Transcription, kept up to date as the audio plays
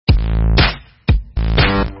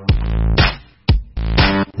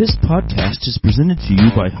This podcast is presented to you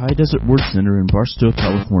by High Desert Word Center in Barstow,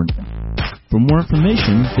 California. For more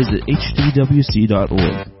information, visit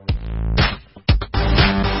hdwc.org.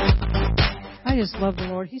 I just love the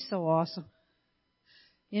Lord. He's so awesome.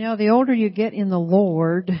 You know, the older you get in the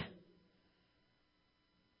Lord,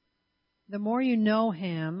 the more you know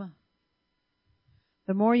Him,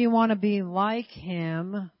 the more you want to be like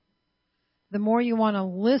Him, the more you want to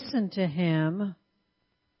listen to Him,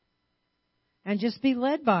 and just be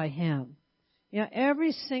led by Him. You know,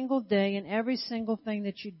 every single day and every single thing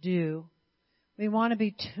that you do, we want to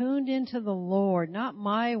be tuned into the Lord. Not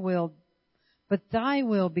my will, but Thy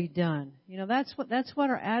will be done. You know, that's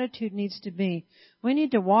what our attitude needs to be. We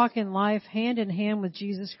need to walk in life hand in hand with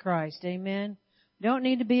Jesus Christ. Amen. Don't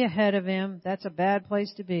need to be ahead of Him. That's a bad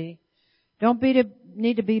place to be. Don't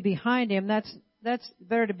need to be behind Him. That's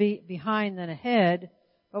better to be behind than ahead.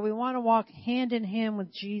 But we want to walk hand in hand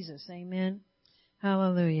with Jesus. Amen.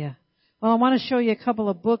 Hallelujah. Well, I want to show you a couple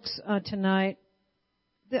of books tonight.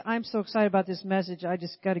 I'm so excited about this message. I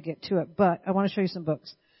just got to get to it. But I want to show you some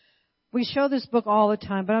books. We show this book all the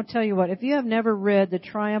time, but I'll tell you what, if you have never read The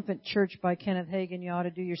Triumphant Church by Kenneth Hagin, you ought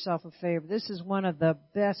to do yourself a favor. This is one of the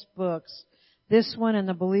best books. This one and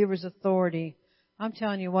The Believer's Authority. I'm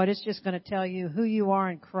telling you what, it's just going to tell you who you are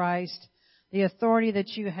in Christ, the authority that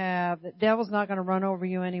you have. The devil's not going to run over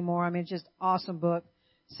you anymore. I mean, it's just an awesome book.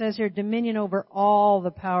 It says here, dominion over all the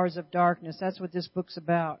powers of darkness. That's what this book's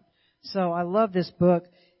about. So I love this book.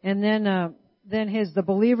 And then The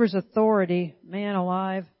Believer's Authority. Man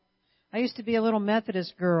alive. I used to be a little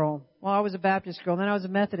Methodist girl. Well, I was a Baptist girl. Then I was a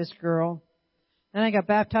Methodist girl. Then I got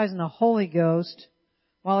baptized in the Holy Ghost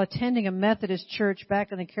while attending a Methodist church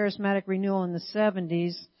back in the Charismatic Renewal in the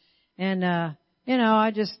 70s. And, man,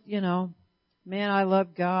 I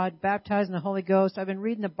love God. Baptized in the Holy Ghost. I've been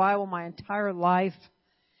reading the Bible my entire life.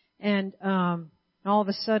 And all of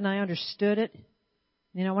a sudden I understood it.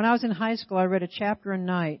 You know, when I was in high school, I read a chapter a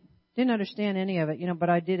night. Didn't understand any of it,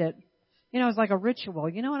 but I did it. You know, it's like a ritual.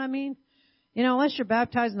 You know what I mean? You know, unless you're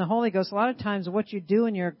baptized in the Holy Ghost, a lot of times what you do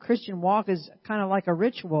in your Christian walk is kind of like a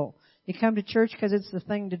ritual. You come to church because it's the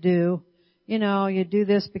thing to do. You know, you do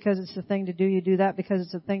this because it's the thing to do. You do that because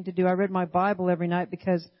it's the thing to do. I read my Bible every night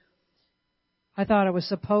because I thought I was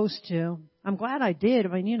supposed to. I'm glad I did. I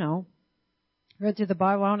mean, read through the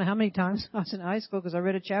Bible, I don't know how many times I was in high school because I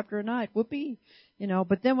read a chapter a night. Whoopee.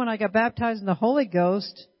 But then when I got baptized in the Holy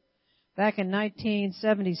Ghost back in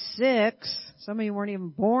 1976, some of you weren't even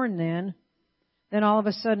born then all of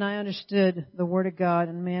a sudden I understood the Word of God.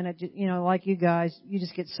 And man, like you guys, you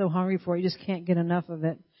just get so hungry for it. You just can't get enough of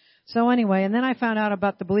it. So anyway, and then I found out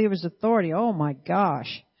about The Believer's Authority. Oh my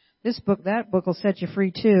gosh. That book will set you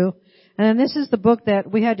free too. And then this is the book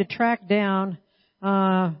that we had to track down,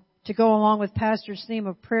 to go along with Pastor's theme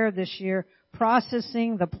of prayer this year,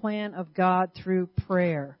 Processing the Plan of God Through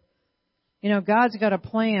Prayer. God's got a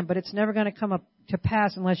plan, but it's never going to come up to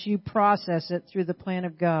pass unless you process it through the plan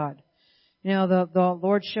of God. The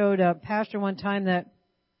Lord showed a pastor one time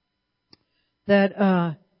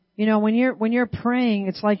that when you're praying,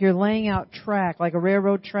 it's like you're laying out track, like a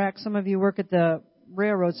railroad track. Some of you work at the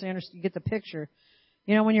railroad, so you get the picture.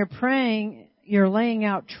 When you're praying, you're laying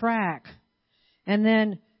out track. And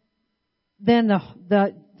then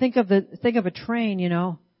think of a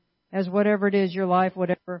train, as whatever it is, your life,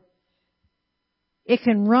 whatever. It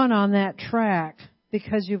can run on that track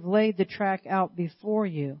because you've laid the track out before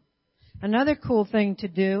you. Another cool thing to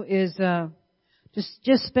do is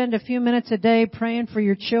just spend a few minutes a day praying for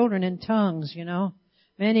your children in tongues,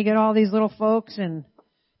 Man, you get all these little folks and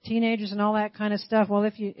teenagers and all that kind of stuff. Well,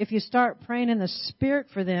 if you start praying in the Spirit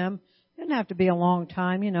for them, it doesn't have to be a long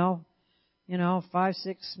time,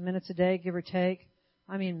 5-6 minutes a day, give or take.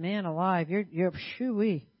 I mean, man alive, you're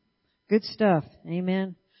shoo-wee. Good stuff.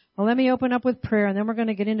 Amen. Well, let me open up with prayer, and then we're going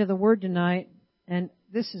to get into the Word tonight. And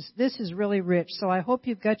this is really rich. So I hope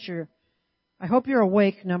you're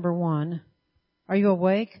awake, number one. Are you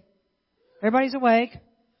awake? Everybody's awake?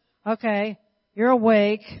 Okay. You're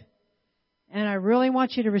awake. And I really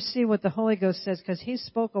want you to receive what the Holy Ghost says, because He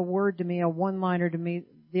spoke a word to me, a one-liner to me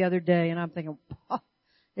the other day, and I'm thinking,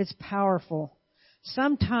 it's powerful.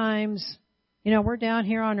 Sometimes, we're down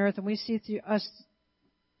here on earth and we see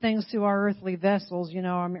things through our earthly vessels,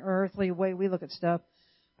 our earthly way we look at stuff.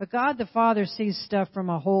 But God the Father sees stuff from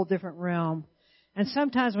a whole different realm. And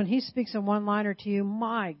sometimes when He speaks a one-liner to you,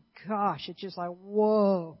 my gosh, it's just like,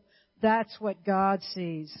 whoa, that's what God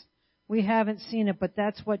sees. We haven't seen it, but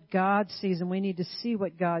that's what God sees, and we need to see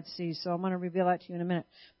what God sees. So I'm going to reveal that to you in a minute.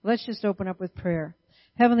 Let's just open up with prayer.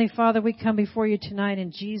 Heavenly Father, we come before you tonight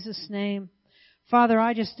in Jesus' name. Father,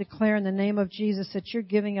 I just declare in the name of Jesus that you're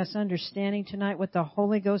giving us understanding tonight what the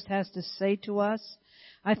Holy Ghost has to say to us.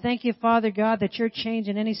 I thank you, Father God, that you're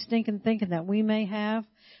changing any stinking thinking that we may have.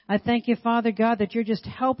 I thank you, Father God, that you're just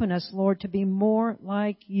helping us, Lord, to be more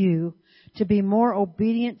like you, to be more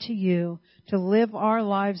obedient to you, to live our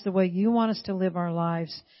lives the way you want us to live our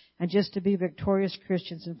lives, and just to be victorious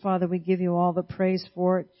Christians. And Father, we give you all the praise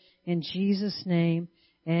for it. In Jesus' name,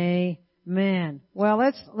 amen. Well,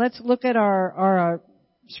 let's look at our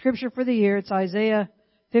scripture for the year. It's Isaiah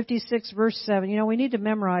 56 verse 7. You know, we need to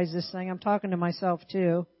memorize this thing. I'm talking to myself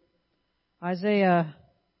too. Isaiah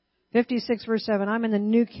 56 verse 7. I'm in the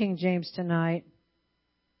New King James tonight.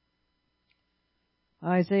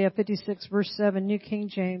 Isaiah 56 verse 7, New King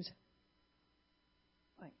James.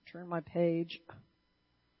 I turn my page.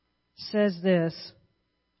 Says this.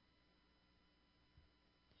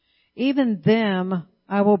 Even them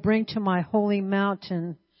I will bring to my holy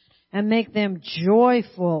mountain and make them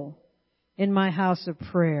joyful in my house of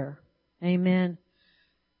prayer. Amen.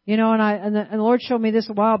 You know, and the Lord showed me this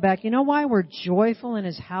a while back. You know why we're joyful in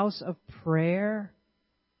His house of prayer?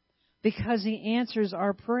 Because He answers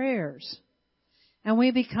our prayers. And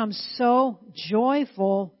we become so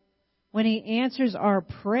joyful when He answers our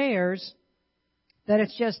prayers that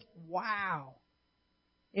it's just wow.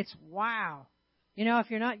 It's wow. You know, if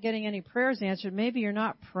you're not getting any prayers answered, maybe you're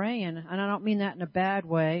not praying. And I don't mean that in a bad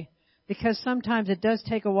way. Because sometimes it does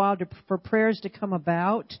take a while for prayers to come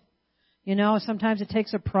about. You know, sometimes it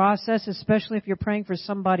takes a process, especially if you're praying for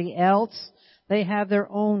somebody else. They have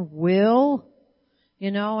their own will,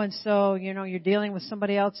 you know, and so, you know, you're dealing with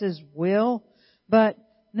somebody else's will. But,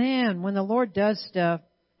 man, when the Lord does stuff,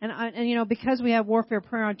 and you know, because we have warfare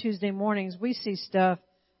prayer on Tuesday mornings, we see stuff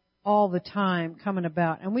all the time coming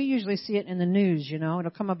about. And we usually see it in the news, you know.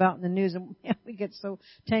 It'll come about in the news, and we get so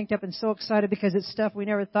tanked up and so excited because it's stuff we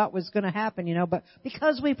never thought was going to happen, you know. But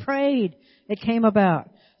because we prayed, it came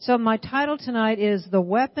about. So my title tonight is The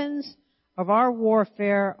Weapons of Our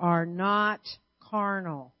Warfare Are Not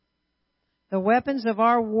Carnal. The weapons of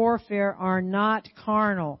our warfare are not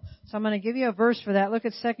carnal. So I'm going to give you a verse for that. Look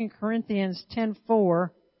at 2 Corinthians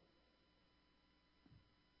 10:4.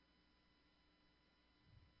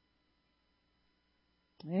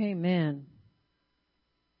 Amen.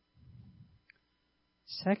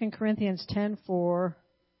 2 Corinthians 10:4.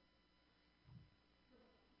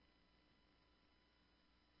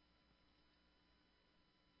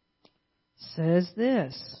 Says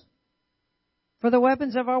this. For the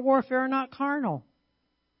weapons of our warfare are not carnal,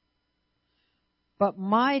 but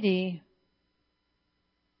mighty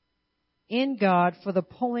in God for the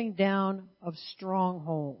pulling down of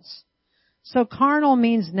strongholds. So carnal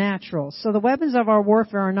means natural. So the weapons of our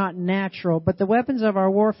warfare are not natural, but the weapons of our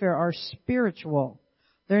warfare are spiritual.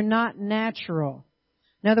 They're not natural.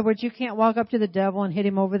 In other words, you can't walk up to the devil and hit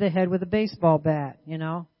him over the head with a baseball bat, you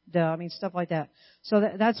know. Stuff like that. So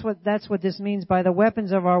that's what this means by the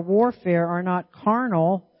weapons of our warfare are not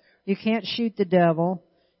carnal. You can't shoot the devil.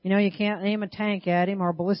 You know, you can't aim a tank at him or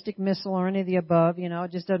a ballistic missile or any of the above. You know,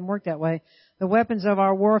 it just doesn't work that way. The weapons of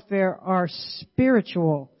our warfare are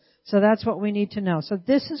spiritual. So that's what we need to know. So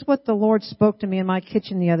this is what the Lord spoke to me in my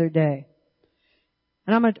kitchen the other day.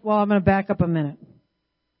 And I'm going to back up a minute.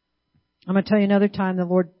 I'm going to tell you another time the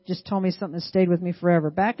Lord just told me something that stayed with me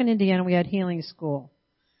forever. Back in Indiana, we had healing school.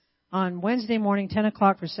 On Wednesday morning, 10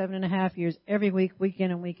 o'clock for 7.5 years, every week, week in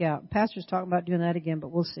and week out. Pastor's talking about doing that again,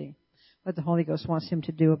 but we'll see what the Holy Ghost wants him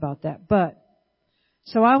to do about that.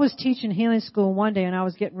 So I was teaching healing school one day, and I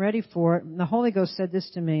was getting ready for it, and the Holy Ghost said this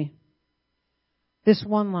to me. This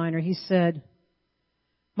one-liner, He said,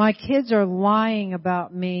 my kids are lying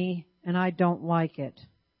about me, and I don't like it.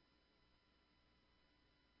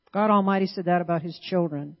 God Almighty said that about His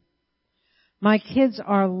children. My kids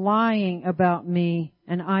are lying about me,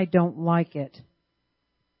 and I don't like it.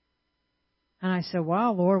 And I said,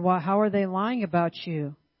 wow, Lord, how are they lying about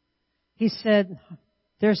you? He said,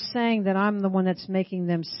 they're saying that I'm the one that's making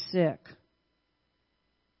them sick.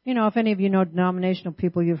 You know, if any of you know denominational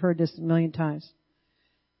people, you've heard this a million times.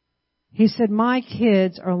 He said, my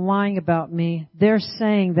kids are lying about me. They're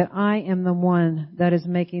saying that I am the one that is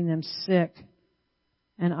making them sick,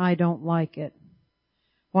 and I don't like it.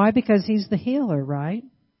 Why? Because He's the healer, right?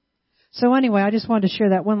 So anyway, I just wanted to share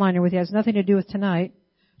that one-liner with you. It has nothing to do with tonight.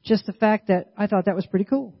 Just the fact that I thought that was pretty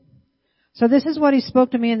cool. So this is what He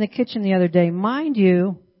spoke to me in the kitchen the other day. Mind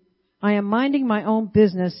you, I am minding my own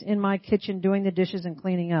business in my kitchen, doing the dishes and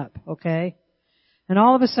cleaning up, okay? And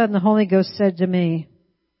all of a sudden the Holy Ghost said to me,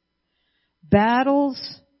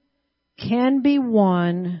 battles can be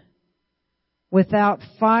won without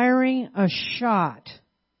firing a shot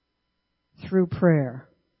through prayer.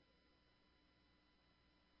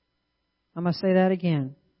 I'm going to say that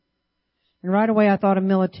again. And right away I thought of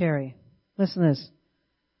military. Listen to this.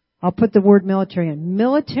 I'll put the word military in.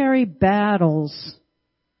 Military battles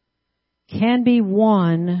can be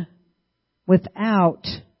won without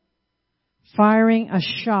firing a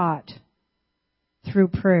shot through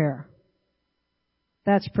prayer.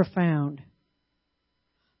 That's profound.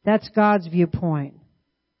 That's God's viewpoint.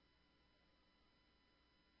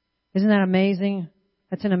 Isn't that amazing?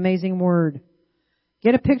 That's an amazing word.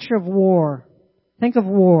 Get a picture of war. Think of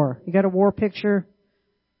war. You got a war picture?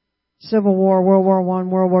 Civil War, World War I,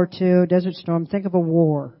 World War II, Desert Storm. Think of a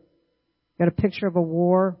war. Got a picture of a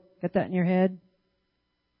war? Get that in your head?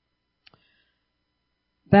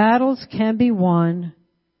 Battles can be won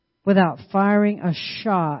without firing a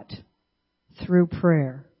shot through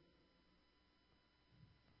prayer.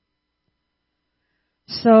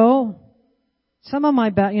 So, some of my,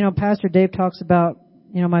 Pastor Dave talks about,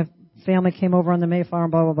 my family came over on the Mayflower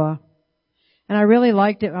and blah, blah, blah. And I really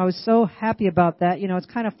liked it. I was so happy about that. It's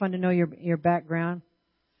kind of fun to know your background.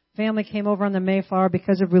 Family came over on the Mayflower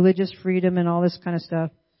because of religious freedom and all this kind of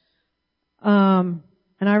stuff. And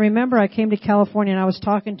I remember I came to California and I was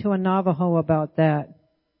talking to a Navajo about that.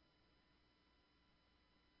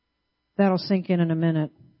 That'll sink in a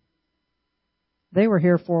minute. They were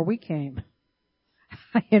here before we came.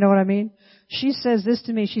 You know what I mean? She says this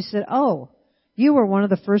to me. She said, "Oh, you were one of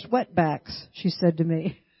the first wetbacks," she said to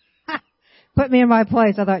me. Put me in my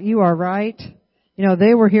place. I thought, you are right.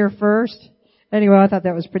 They were here first. Anyway, I thought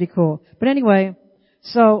that was pretty cool. But anyway,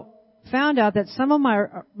 so found out that some of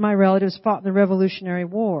my relatives fought in the Revolutionary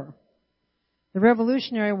War. The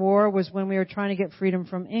Revolutionary War was when we were trying to get freedom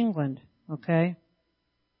from England, okay?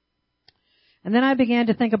 And then I began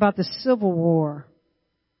to think about the Civil War.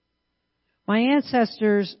 My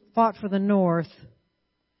ancestors fought for the North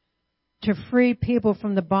to free people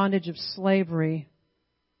from the bondage of slavery.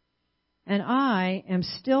 And I am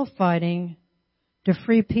still fighting to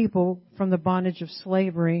free people from the bondage of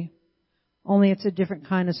slavery. Only it's a different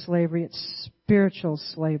kind of slavery. It's spiritual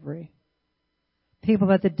slavery. People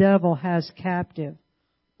that the devil has captive.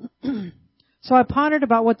 So I pondered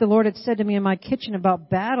about what the Lord had said to me in my kitchen about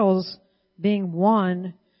battles being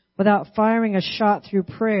won without firing a shot through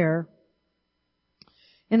prayer.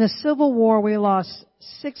 In the Civil War, we lost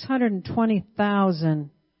 620,000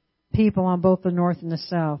 people on both the North and the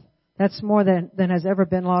South. That's more than has ever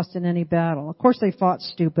been lost in any battle. Of course, they fought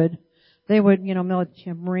stupid. They would,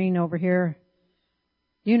 military Marine over here.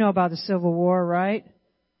 You know about the Civil War, right?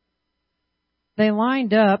 They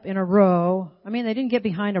lined up in a row. I mean, they didn't get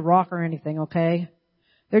behind a rock or anything, okay?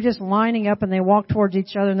 They're just lining up and they walk towards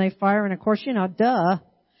each other and they fire. And of course, duh.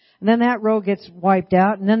 And then that row gets wiped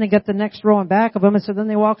out. And then they get the next row in back of them. And so then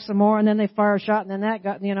they walk some more and then they fire a shot. And then that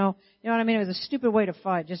got, you know what I mean? It was a stupid way to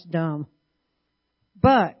fight. Just dumb.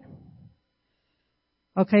 But,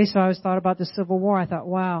 okay, so I thought about the Civil War. I thought,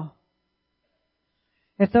 wow.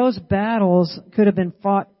 If those battles could have been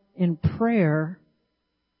fought in prayer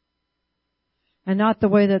and not the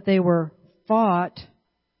way that they were fought,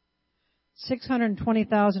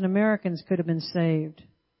 620,000 Americans could have been saved.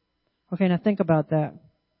 Okay, now think about that.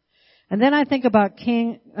 And then I think about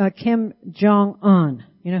Kim Jong-un.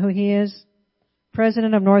 You know who he is?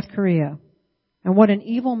 President of North Korea. And what an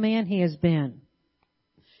evil man he has been.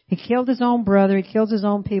 He killed his own brother, he kills his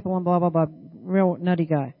own people, and blah, blah, blah. Real nutty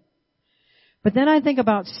guy. But then I think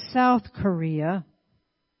about South Korea.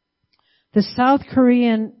 The South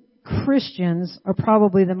Korean Christians are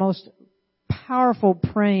probably the most powerful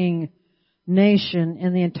praying nation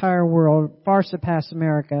in the entire world, far surpass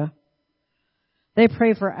America. They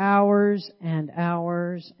pray for hours and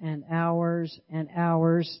hours and hours and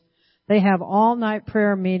hours. They have all-night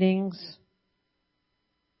prayer meetings.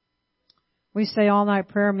 We say all-night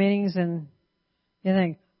prayer meetings and you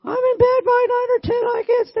think, I'm in bed by 9 or 10, I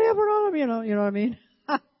can't stay up around them, you know what I mean?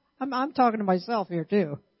 I'm talking to myself here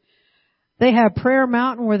too. They have Prayer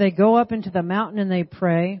Mountain where they go up into the mountain and they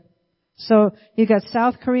pray. So you got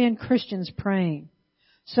South Korean Christians praying.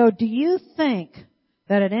 So do you think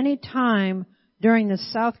that at any time during the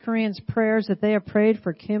South Koreans' prayers that they have prayed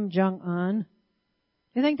for Kim Jong-un?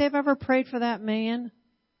 Do you think they've ever prayed for that man?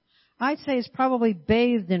 I'd say he's probably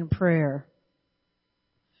bathed in prayer.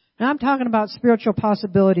 Now I'm talking about spiritual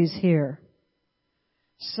possibilities here.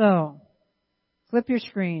 So, flip your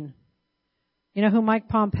screen. You know who Mike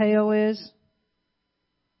Pompeo is?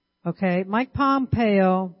 Okay, Mike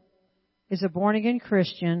Pompeo is a born-again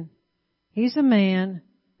Christian. He's a man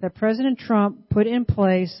that President Trump put in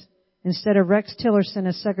place instead of Rex Tillerson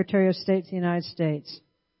as Secretary of State of the United States.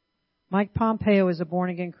 Mike Pompeo is a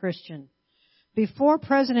born-again Christian. Before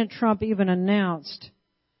President Trump even announced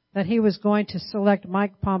that he was going to select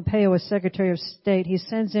Mike Pompeo as Secretary of State, he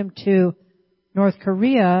sends him to North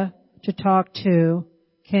Korea to talk to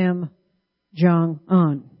Kim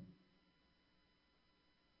Jong-un.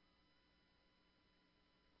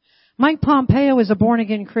 Mike Pompeo is a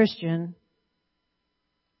born-again Christian.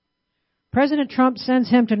 President Trump sends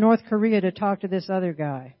him to North Korea to talk to this other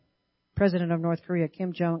guy, President of North Korea,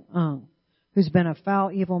 Kim Jong-un, who's been a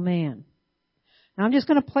foul, evil man. Now I'm just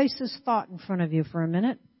going to place this thought in front of you for a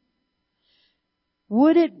minute.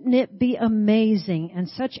 Wouldn't it be amazing and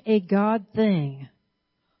such a God thing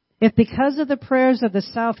if because of the prayers of the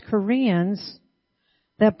South Koreans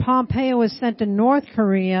that Pompeo was sent to North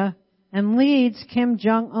Korea and leads Kim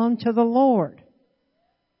Jong-un to the Lord?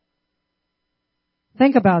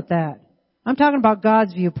 Think about that. I'm talking about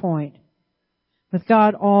God's viewpoint. With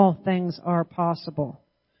God, all things are possible.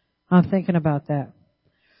 I'm thinking about that.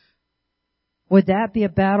 Would that be a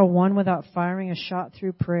battle won without firing a shot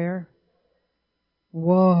through prayer?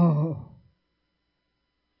 Whoa.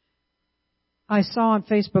 I saw on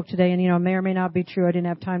Facebook today, and may or may not be true, I didn't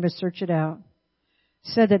have time to search it out,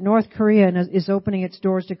 said that North Korea is opening its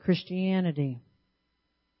doors to Christianity.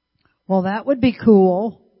 Well, that would be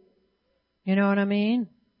cool. You know what I mean?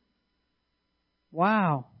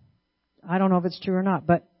 Wow. I don't know if it's true or not,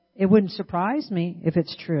 but it wouldn't surprise me if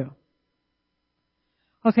it's true.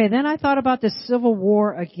 Okay, then I thought about the Civil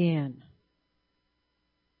War again.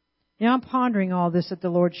 I'm pondering all this that the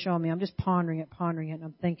Lord showed me. I'm just pondering it, and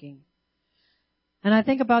I'm thinking. And I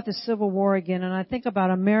think about the Civil War again, and I think about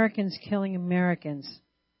Americans killing Americans.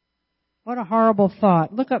 What a horrible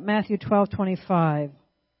thought. Look up Matthew 12:25.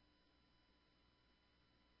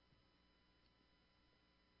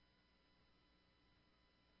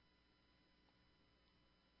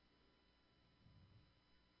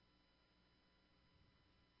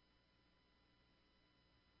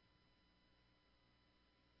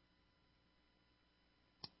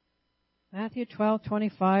 Matthew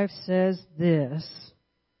 12:25 says this.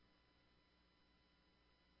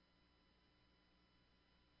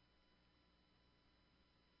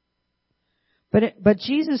 But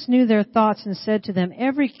Jesus knew their thoughts and said to them,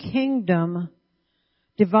 every kingdom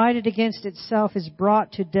divided against itself is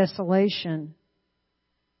brought to desolation,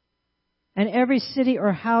 and every city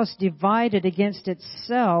or house divided against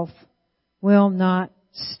itself will not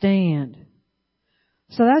stand.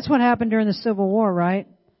 So that's what happened during the Civil War, right?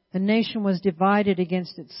 The nation was divided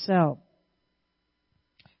against itself.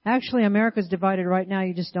 Actually, America's divided right now.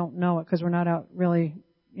 You just don't know it because we're not out really,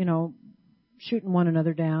 shooting one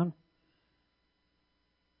another down.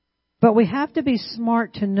 But we have to be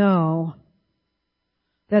smart to know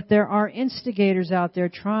that there are instigators out there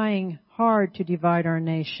trying hard to divide our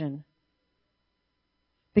nation.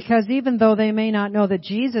 Because even though they may not know that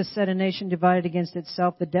Jesus said a nation divided against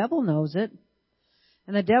itself, the devil knows it.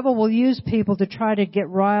 And the devil will use people to try to get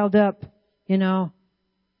riled up,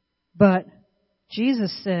 But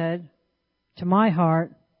Jesus said, to my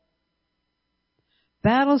heart,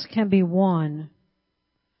 battles can be won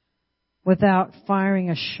without firing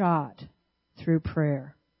a shot through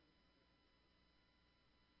prayer.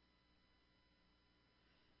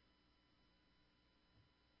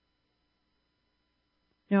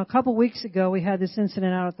 A couple weeks ago, we had this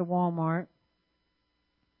incident out at the Walmart.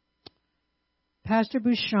 Pastor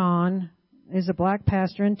Bouchon is a black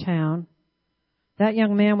pastor in town. That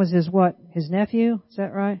young man was his nephew? Is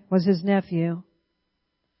that right? Was his nephew.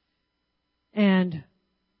 And,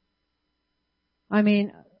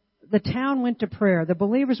 the town went to prayer. The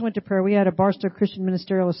believers went to prayer. We had a Barstow Christian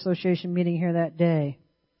Ministerial Association meeting here that day.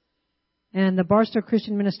 And the Barstow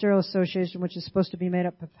Christian Ministerial Association, which is supposed to be made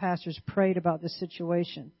up of pastors, prayed about this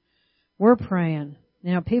situation. We're praying.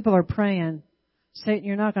 People are praying. Satan,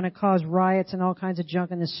 you're not going to cause riots and all kinds of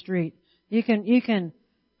junk in the street. You can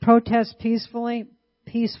protest peacefully,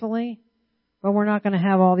 but we're not going to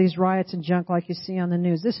have all these riots and junk like you see on the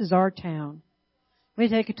news. This is our town. We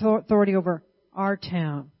take authority over our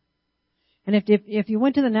town. And if you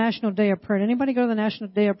went to the National Day of Prayer, did anybody go to the National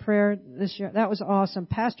Day of Prayer this year? That was awesome.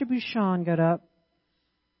 Pastor Bouchon got up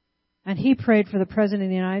and he prayed for the President of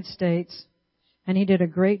the United States, and he did a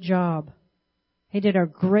great job. He did a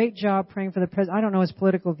great job praying for the President. I don't know his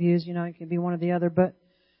political views, it could be one or the other, but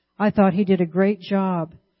I thought he did a great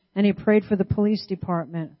job. And he prayed for the police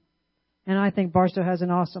department. And I think Barstow has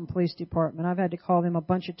an awesome police department. I've had to call them a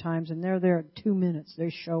bunch of times, and they're there in 2 minutes. They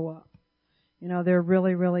show up. They're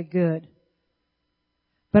really, really good.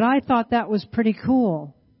 But I thought that was pretty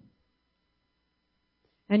cool.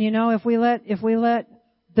 And if we let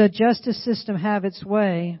the justice system have its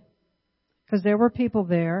way, because there were people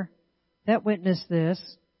there that witnessed this,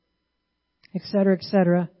 et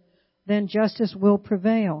cetera, then justice will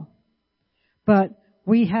prevail. But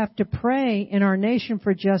we have to pray in our nation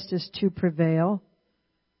for justice to prevail.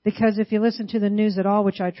 Because if you listen to the news at all,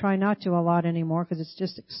 which I try not to a lot anymore because it's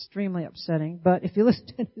just extremely upsetting, but if you listen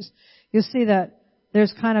to news, you'll see that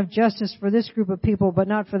there's kind of justice for this group of people, but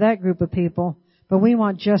not for that group of people. But we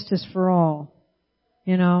want justice for all.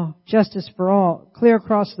 You know, justice for all. Clear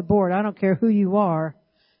across the board. I don't care who you are.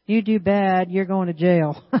 You do bad, you're going to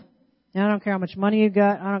jail. And I don't care how much money you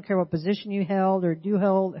got. I don't care what position you held or do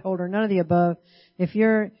hold or none of the above. If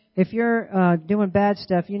you're doing bad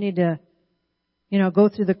stuff, you need to, go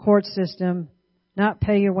through the court system, not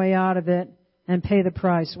pay your way out of it, and pay the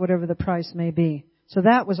price, whatever the price may be. So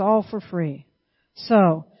that was all for free.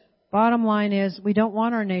 So, bottom line is, we don't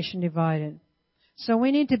want our nation divided. So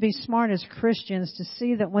we need to be smart as Christians to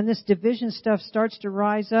see that when this division stuff starts to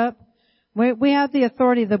rise up, we have the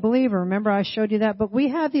authority of the believer. Remember I showed you that? But we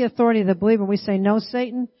have the authority of the believer. We say, no,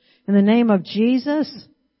 Satan, in the name of Jesus,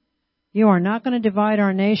 you are not going to divide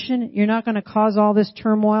our nation. You're not going to cause all this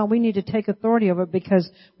turmoil. We need to take authority over it because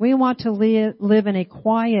we want to live in a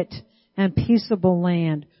quiet and peaceable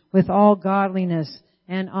land with all godliness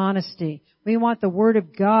and honesty. We want the Word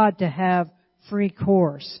of God to have free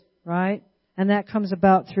course, right? And that comes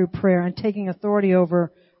about through prayer and taking authority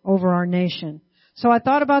over our nation. So I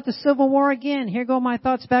thought about the Civil War again. Here go my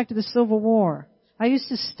thoughts back to the Civil War. I used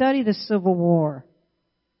to study the Civil War.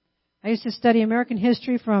 I used to study American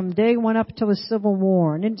history from day one up until the Civil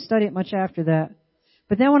War and didn't study it much after that.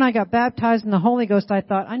 But then when I got baptized in the Holy Ghost, I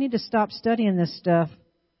thought, I need to stop studying this stuff.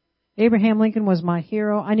 Abraham Lincoln was my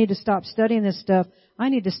hero. I need to stop studying this stuff. I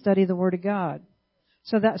need to study the Word of God.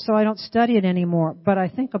 So I don't study it anymore, but I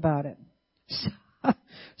think about it.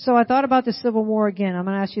 So I thought about the Civil War again. I'm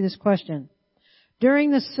going to ask you this question.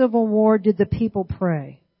 During the Civil War, did the people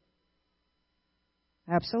pray?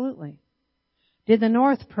 Absolutely. Did the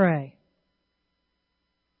North pray?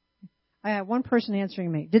 I had one person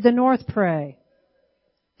answering me. Did the North pray?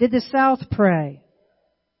 Did the South pray?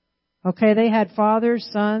 Okay, they had fathers,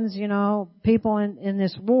 sons, people in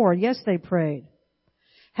this war. Yes, they prayed.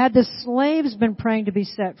 Had the slaves been praying to be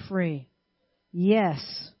set free? Yes.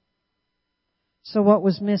 So what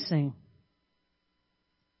was missing?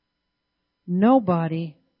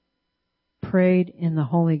 Nobody prayed in the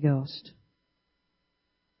Holy Ghost.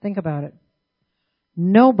 Think about it.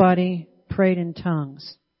 Nobody prayed in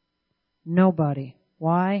tongues. Nobody.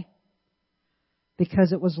 Why?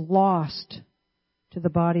 Because it was lost to the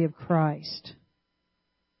body of Christ.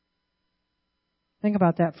 Think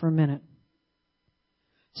about that for a minute.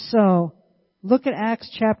 So, look at Acts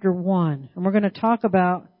chapter 1, and we're going to talk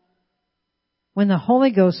about when the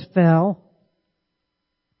Holy Ghost fell,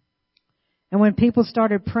 and when people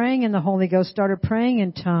started praying in the Holy Ghost, started praying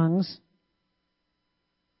in tongues.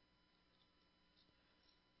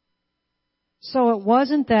 So it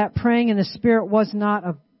wasn't that praying in the Spirit was not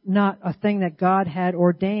a thing that God had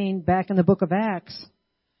ordained back in the book of Acts.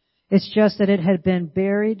 It's just that it had been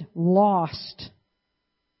buried, lost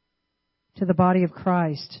to the body of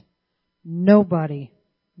Christ. Nobody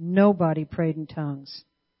prayed in tongues.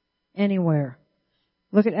 Anywhere.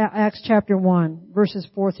 Look at Acts chapter 1, verses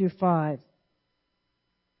 4 through 5.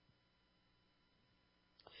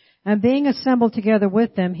 And being assembled together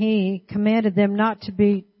with them, he commanded them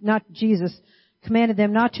Jesus commanded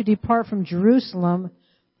them not to depart from Jerusalem,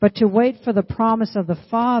 but to wait for the promise of the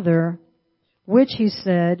Father, which he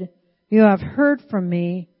said, you have heard from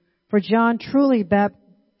me, for John truly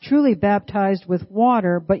baptized with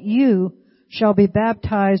water, but you shall be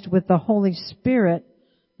baptized with the Holy Spirit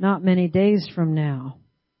not many days from now.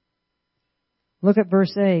 Look at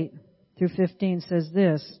verse 8 through 15 says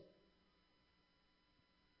this.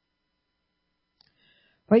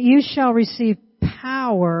 But you shall receive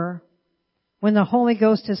power when the Holy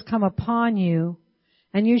Ghost has come upon you,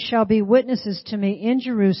 and you shall be witnesses to me in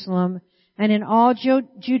Jerusalem and in all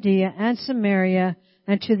Judea and Samaria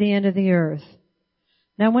and to the end of the earth.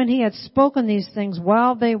 Now when he had spoken these things,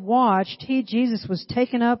 while they watched, he, Jesus, was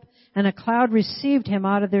taken up, and a cloud received him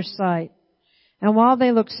out of their sight. And while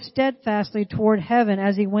they looked steadfastly toward heaven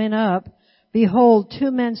as he went up, behold,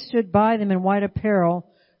 2 men stood by them in white apparel,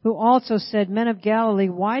 who also said, Men of Galilee,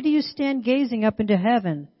 why do you stand gazing up into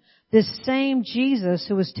heaven? This same Jesus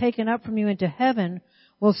who was taken up from you into heaven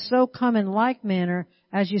will so come in like manner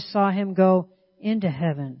as you saw him go into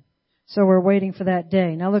heaven. So we're waiting for that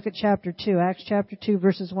day. Now look at chapter 2, Acts chapter 2,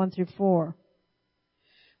 verses 1 through 4.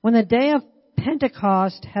 When the day of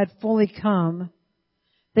Pentecost had fully come,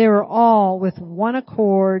 they were all with one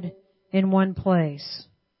accord in one place.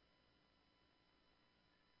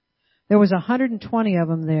 There was 120 of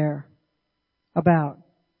them there, about.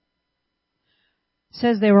 It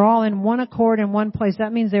says they were all in one accord in one place.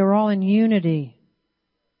 That means they were all in unity.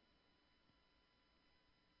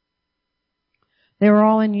 They were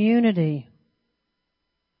all in unity.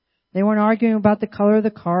 They weren't arguing about the color of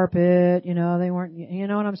the carpet, they weren't, you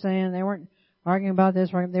know what I'm saying? They weren't arguing about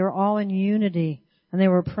this. They were all in unity, and they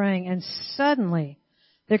were praying. And suddenly,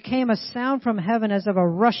 there came a sound from heaven as of a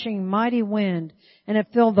rushing mighty wind, and it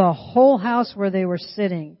filled the whole house where they were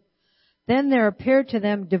sitting. Then there appeared to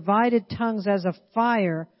them divided tongues as of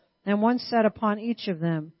fire, and one sat upon each of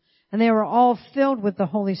them. And they were all filled with the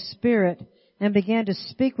Holy Spirit, and began to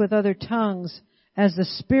speak with other tongues as the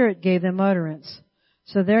Spirit gave them utterance.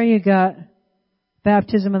 So there you got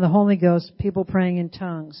baptism of the Holy Ghost, people praying in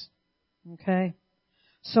tongues. Okay?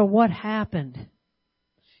 So what happened?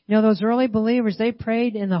 Those early believers, they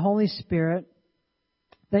prayed in the Holy Spirit.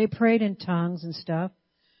 They prayed in tongues and stuff.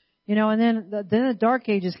 And then the Dark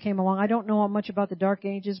Ages came along. I don't know much about the Dark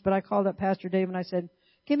Ages, but I called up Pastor Dave and I said,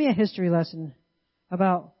 give me a history lesson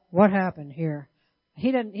about what happened here.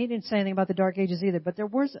 He didn't say anything about the Dark Ages either, but there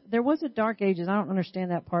was a Dark Ages. I don't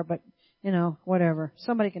understand that part, but whatever.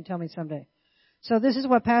 Somebody can tell me someday. So this is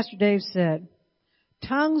what Pastor Dave said.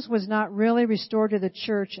 Tongues was not really restored to the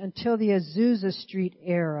church until the Azusa Street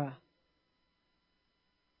era.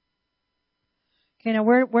 Okay, now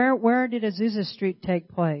where did Azusa Street take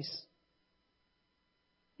place?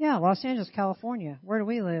 Yeah, Los Angeles, California. Where do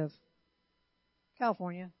we live?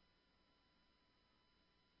 California.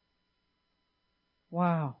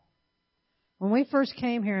 Wow. When we first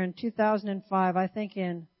came here in 2005, I think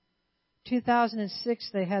in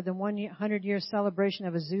 2006 they had the 100-year celebration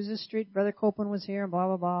of Azusa Street. Brother Copeland was here and blah,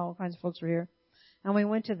 blah, blah. All kinds of folks were here. And we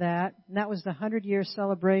went to that. And that was the 100-year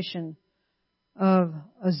celebration of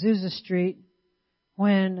Azusa Street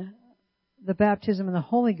when the baptism of the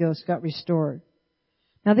Holy Ghost got restored.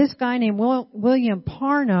 Now this guy named William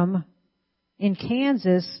Parnham in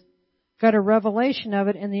Kansas got a revelation of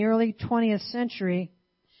it in the early 20th century.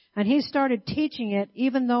 And he started teaching it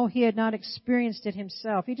even though he had not experienced it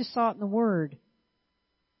himself. He just saw it in the Word.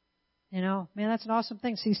 Man, that's an awesome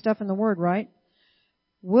thing. See stuff in the Word, right?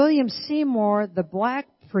 William Seymour, a black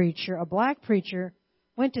preacher,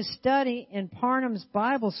 went to study in Parnham's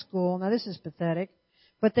Bible school. Now this is pathetic.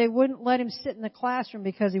 But they wouldn't let him sit in the classroom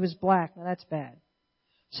because he was black. Now that's bad.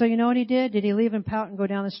 So you know what he did? Did he leave and pout and go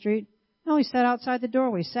down the street? No, he sat outside the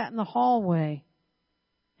doorway. He sat in the hallway.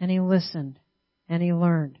 And he listened. And he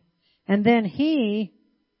learned. And then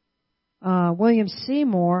William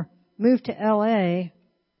Seymour, moved to L.A.,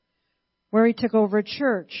 where he took over a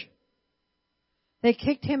church. They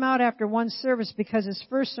kicked him out after one service because his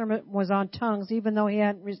first sermon was on tongues, even though he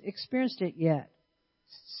hadn't experienced it yet.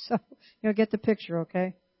 So, get the picture,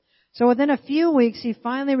 okay? So within a few weeks, he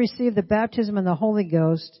finally received the baptism of the Holy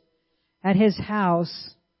Ghost at his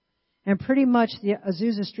house, and pretty much the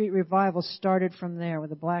Azusa Street revival started from there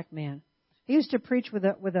with a black man. He used to preach with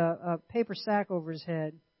a paper sack over his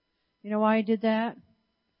head. You know why he did that?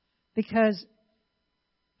 Because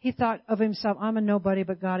he thought of himself, I'm a nobody,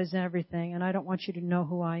 but God is everything, and I don't want you to know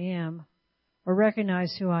who I am or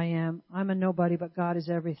recognize who I am. I'm a nobody, but God is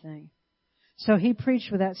everything. So he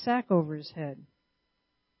preached with that sack over his head.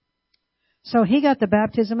 So he got the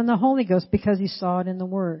baptism in the Holy Ghost because he saw it in the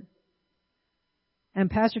Word. And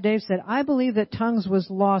Pastor Dave said, I believe that tongues was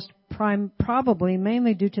lost probably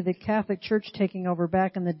mainly due to the Catholic Church taking over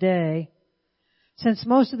back in the day, since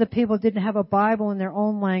most of the people didn't have a Bible in their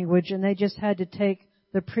own language and they just had to take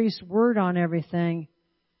the priest's word on everything,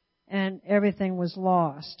 and everything was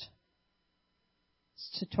lost.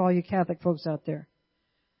 To all you Catholic folks out there.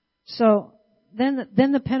 So then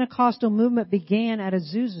the Pentecostal movement began at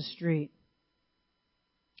Azusa Street.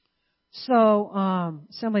 So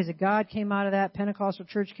Assemblies of God came out of that. Pentecostal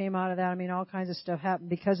Church came out of that. All kinds of stuff happened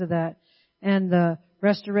because of that. And the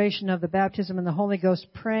restoration of the baptism in the Holy Ghost,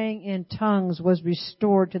 praying in tongues, was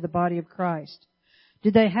restored to the body of Christ.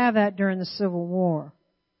 Did they have that during the Civil War?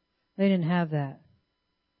 They didn't have that.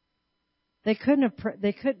 They couldn't have.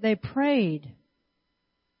 They prayed.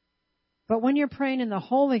 But when you're praying in the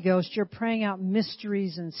Holy Ghost, you're praying out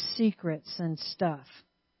mysteries and secrets and stuff.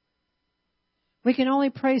 We can only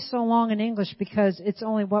pray so long in English because it's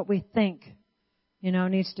only what we think,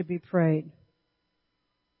 needs to be prayed.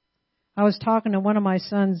 I was talking to one of my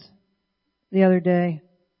sons the other day,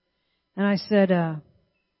 and I said,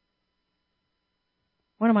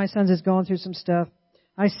 one of my sons is going through some stuff.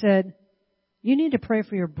 I said, you need to pray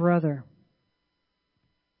for your brother.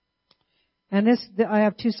 And I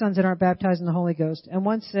have two sons that aren't baptized in the Holy Ghost. And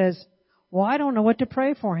one says, well, I don't know what to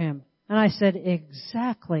pray for him. And I said,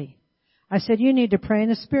 exactly. I said, you need to pray in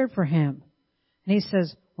the Spirit for him. And he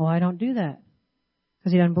says, well, I don't do that.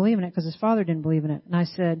 Because he doesn't believe in it, because his father didn't believe in it. And I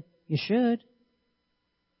said, you should.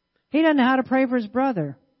 He doesn't know how to pray for his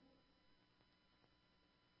brother.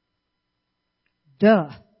 Duh.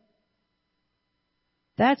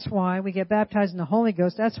 That's why we get baptized in the Holy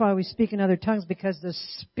Ghost. That's why we speak in other tongues, because the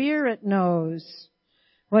Spirit knows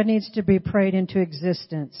what needs to be prayed into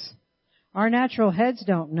existence. Our natural heads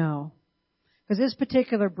don't know. Because this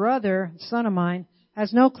particular brother, son of mine,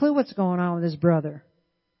 has no clue what's going on with his brother.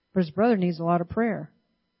 But his brother needs a lot of prayer.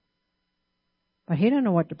 But he didn't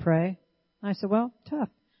know what to pray. I said, well, tough.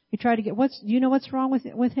 You try to get, do you know what's wrong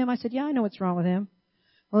with him? I said, yeah, I know what's wrong with him.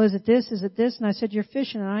 Well, is it this? Is it this? And I said, you're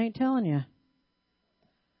fishing and I ain't telling you.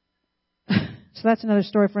 So that's another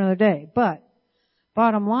story for another day. But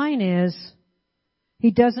bottom line is,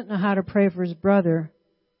 he doesn't know how to pray for his brother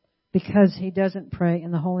because he doesn't pray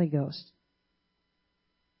in the Holy Ghost.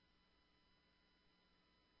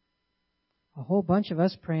 A whole bunch of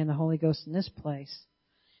us pray in the Holy Ghost in this place.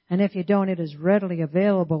 And if you don't, it is readily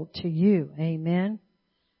available to you. Amen.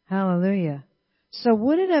 Hallelujah. So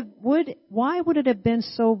why would it have been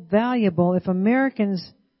so valuable if Americans,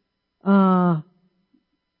 before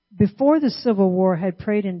the Civil War, had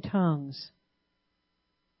prayed in tongues?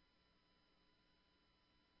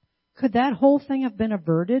 Could that whole thing have been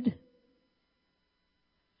averted?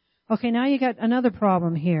 Okay, now you got another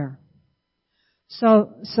problem here.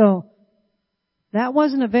 So that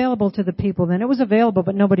wasn't available to the people then. It was available,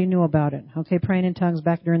 but nobody knew about it. Okay, praying in tongues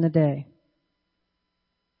back during the day.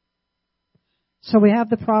 So we have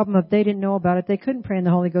the problem of they didn't know about it. They couldn't pray in the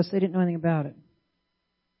Holy Ghost. They didn't know anything about it.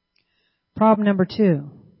 Problem number 2.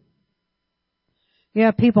 You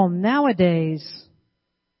have people nowadays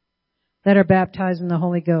that are baptized in the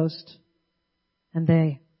Holy Ghost, and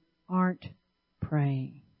they aren't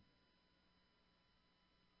praying.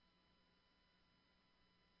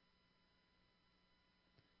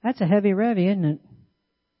 That's a heavy revy, isn't it?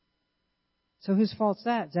 So whose fault's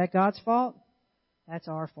that? Is that God's fault? That's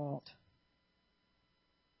our fault.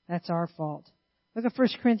 That's our fault. Look at 1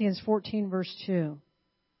 Corinthians 14, verse 2.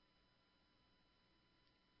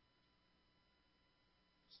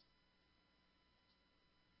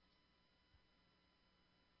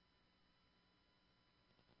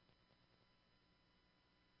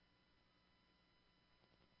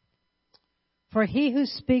 For he who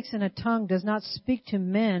speaks in a tongue does not speak to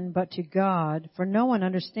men, but to God, for no one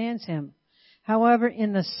understands him. However,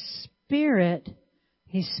 in the Spirit,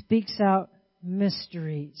 he speaks out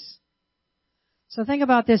mysteries. So think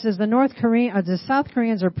about this: as the South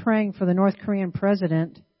Koreans are praying for the North Korean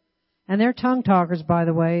president, and they're tongue talkers, by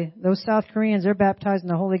the way. Those South Koreans, they're baptized in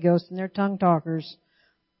the Holy Ghost, and they're tongue talkers,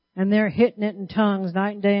 and they're hitting it in tongues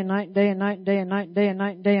night and day and night and day and night and day and night and day and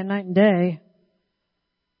night and day and night and day.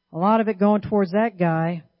 A lot of it going towards that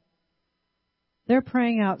guy. They're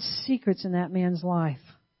praying out secrets in that man's life.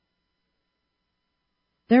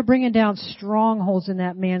 They're bringing down strongholds in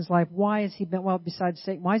that man's life. Why has he been, well, besides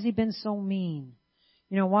Satan, why has he been so mean?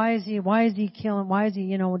 You know, why is he killing? Why is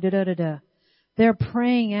he, da-da-da-da? They're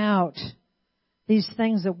praying out these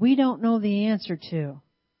things that we don't know the answer to.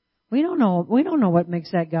 We don't know what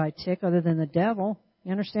makes that guy tick other than the devil.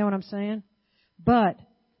 You understand what I'm saying? But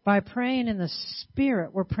by praying in the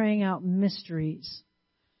Spirit, we're praying out mysteries.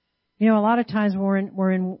 You know, a lot of times when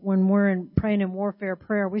we're praying in warfare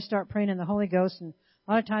prayer, we start praying in the Holy Ghost, and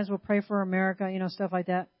a lot of times we'll pray for America, stuff like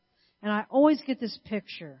that. And I always get this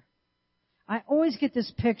picture.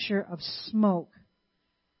 Of smoke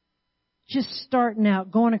just starting out,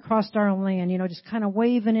 going across our land, just kind of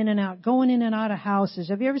waving in and out, going in and out of houses.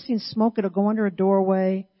 Have you ever seen smoke? It'll go under a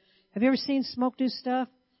doorway. Have you ever seen smoke do stuff?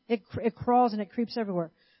 It crawls and it creeps everywhere.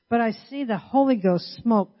 But I see the Holy Ghost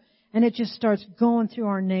smoke, and it just starts going through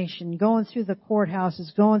our nation, going through the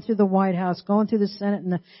courthouses, going through the White House, going through the Senate,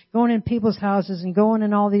 and going in people's houses, and going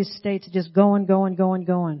in all these states, just going.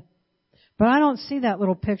 But I don't see that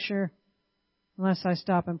little picture unless I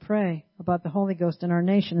stop and pray about the Holy Ghost in our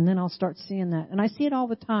nation, and then I'll start seeing that. And I see it all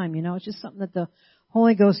the time, It's just something that the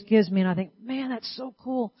Holy Ghost gives me, and I think, man, that's so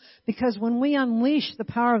cool. Because when we unleash the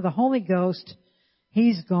power of the Holy Ghost,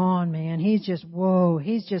 He's gone, man. He's just, whoa.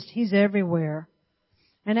 He's everywhere.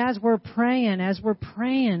 And as we're praying,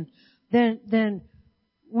 then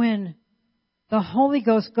when the Holy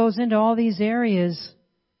Ghost goes into all these areas,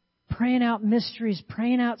 praying out mysteries,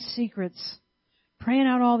 praying out secrets, praying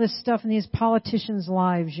out all this stuff in these politicians'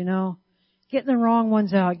 lives, getting the wrong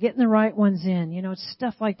ones out, getting the right ones in,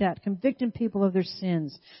 stuff like that, convicting people of their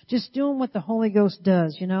sins, just doing what the Holy Ghost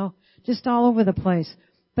does, just all over the place.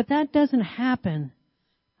 But that doesn't happen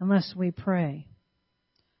unless we pray.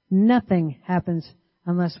 Nothing happens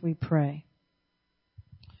unless we pray.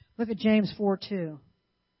 Look at James 4:2.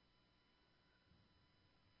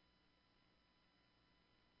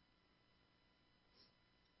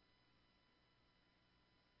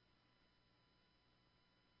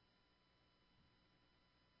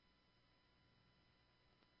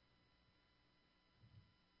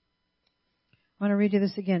 I want to read you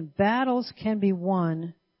this again. Battles can be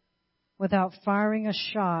won without firing a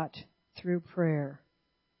shot through prayer.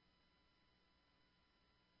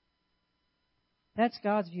 That's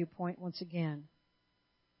God's viewpoint once again.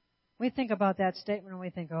 We think about that statement and we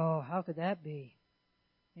think, oh, how could that be?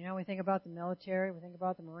 You know, we think about the military, we think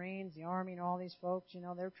about the Marines, the Army, and all these folks. You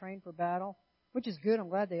know, they're trained for battle, which is good. I'm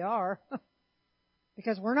glad they are.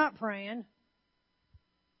 Because we're not praying.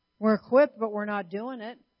 We're equipped, but we're not doing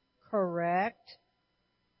it. Correct.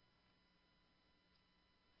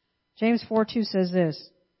 James 4:2 says this,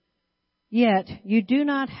 yet you do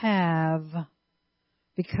not have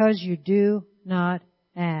because you do not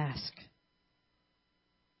ask.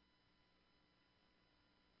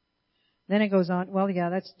 Then it goes on, well, yeah,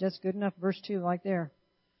 that's good enough. Verse 2, like there.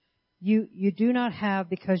 You do not have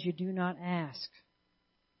because you do not ask.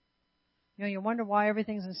 You know, you wonder why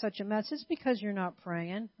everything's in such a mess. It's because you're not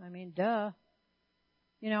praying. I mean, duh.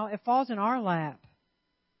 You know, it falls in our lap.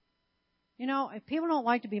 You know, people don't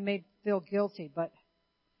like to be made feel guilty, but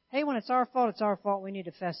hey, when it's our fault, we need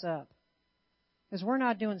to fess up. Because we're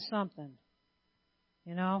not doing something.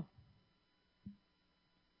 You know?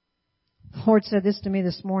 The Lord said this to me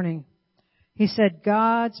this morning. He said,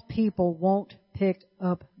 God's people won't pick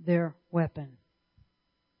up their weapon.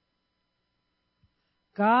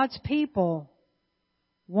 God's people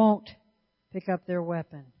won't pick up their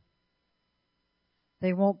weapon.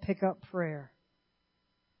 They won't pick up prayer.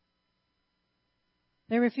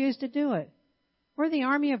 They refuse to do it. We're the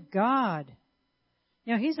army of God.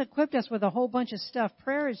 You know, He's equipped us with a whole bunch of stuff.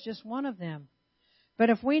 Prayer is just one of them. But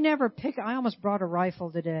if we never pick, I almost brought a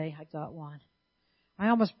rifle today. I got one. I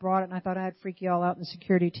almost brought it and I thought I'd freak you all out and the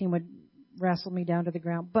security team would wrestle me down to the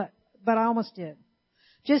ground. But I almost did.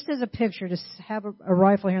 Just as a picture, to have a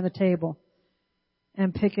rifle here on the table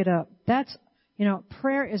and pick it up. That's, you know,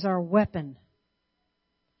 prayer is our weapon.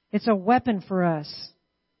 It's a weapon for us.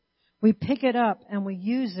 We pick it up and we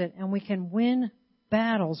use it and we can win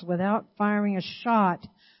battles without firing a shot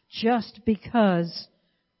just because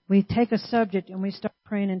we take a subject and we start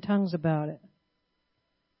praying in tongues about it.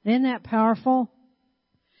 Isn't that powerful?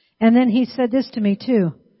 And then he said this to me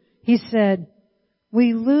too. He said,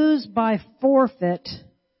 we lose by forfeit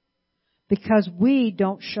because we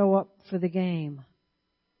don't show up for the game.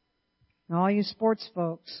 Now, all you sports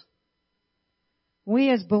folks,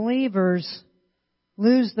 we as believers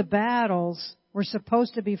lose the battles we're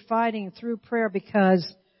supposed to be fighting through prayer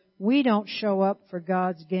because we don't show up for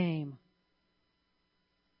God's game.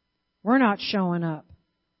 We're not showing up.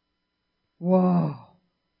 Whoa.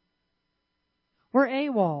 We're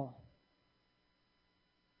AWOL.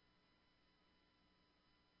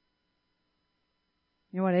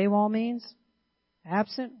 You know what AWOL means?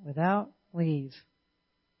 Absent without leave.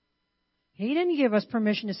 He didn't give us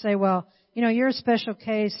permission to say, well, you know, you're a special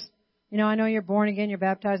case. You know, I know you're born again, you're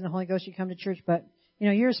baptized in the Holy Ghost, you come to church, but, you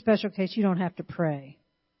know, you're a special case, you don't have to pray.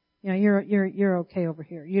 You know, you're okay over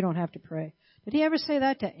here. You don't have to pray. Did he ever say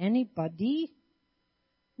that to anybody?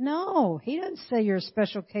 No, he doesn't say you're a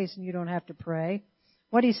special case and you don't have to pray.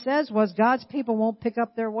 What he says was God's people won't pick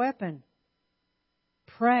up their weapon.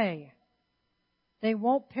 Pray. They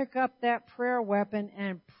won't pick up that prayer weapon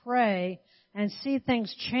and pray and see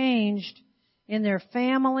things changed in their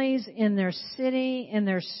families, in their city, in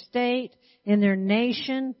their state, in their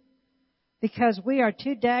nation, because we are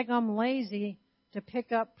too daggum lazy to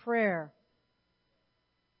pick up prayer.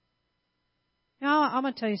 Now, I'm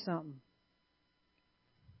going to tell you something.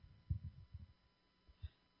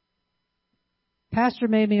 Pastor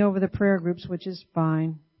made me over the prayer groups, which is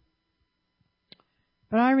fine.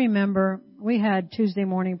 But I remember we had Tuesday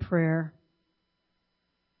morning prayer,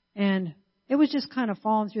 and it was just kind of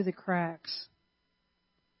falling through the cracks.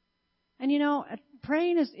 And you know,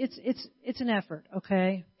 praying is, it's an effort,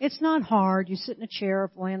 okay? It's not hard. You sit in a chair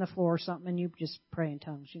or lay on the floor or something and you just pray in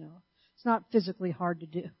tongues, you know. It's not physically hard to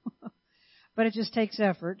do. But it just takes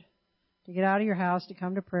effort to get out of your house, to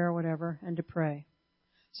come to prayer or whatever, and to pray.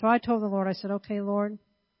 So I told the Lord, I said, okay, Lord,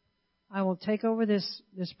 I will take over this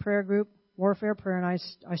prayer group, warfare prayer, and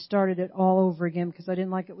I started it all over again because I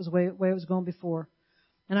didn't like it was the way it was going before.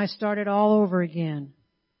 And I started all over again.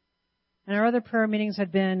 And our other prayer meetings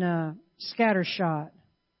had been scatter shot.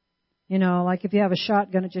 You know, like if you have a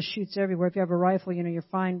shotgun, it just shoots everywhere. If you have a rifle, you know,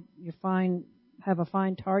 have a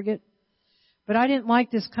fine target. But I didn't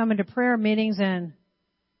like this coming to prayer meetings and,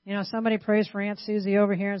 you know, somebody prays for Aunt Susie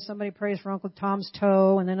over here and somebody prays for Uncle Tom's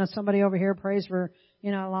toe and then somebody over here prays for,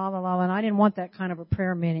 you know, la la la. And I didn't want that kind of a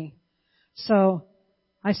prayer meeting. So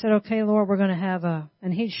I said, okay, Lord, we're going to have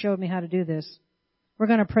and He showed me how to do this. We're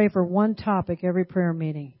going to pray for one topic every prayer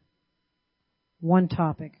meeting. One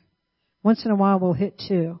topic. Once in a while we'll hit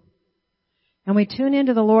two. And we tune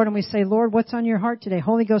into the Lord and we say, Lord, what's on your heart today?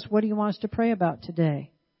 Holy Ghost, what do you want us to pray about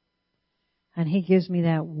today? And He gives me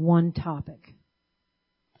that one topic.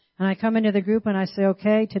 And I come into the group and I say,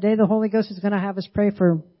 okay, today the Holy Ghost is going to have us pray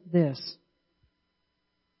for this.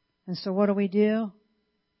 And so what do?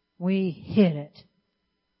 We hit it.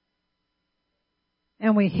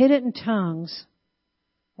 And we hit it in tongues.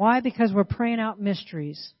 Why? Because we're praying out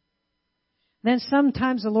mysteries. Then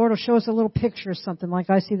sometimes the Lord will show us a little picture of something,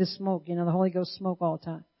 like I see the smoke, the Holy Ghost smoke all the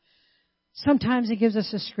time. Sometimes He gives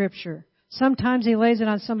us a scripture. Sometimes He lays it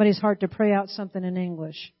on somebody's heart to pray out something in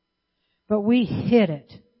English. But we hit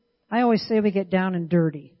it. I always say we get down and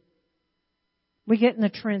dirty. We get in the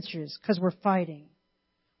trenches because we're fighting.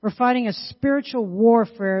 We're fighting a spiritual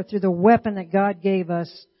warfare through the weapon that God gave us,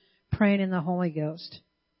 praying in the Holy Ghost.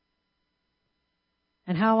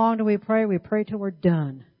 And how long do we pray? We pray till we're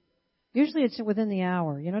done. Usually it's within the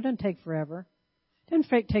hour. It doesn't take forever. It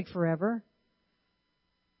doesn't take forever.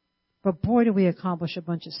 But boy, do we accomplish a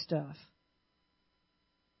bunch of stuff.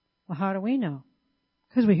 Well, how do we know?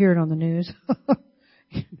 Because we hear it on the news.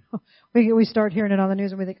 We start hearing it on the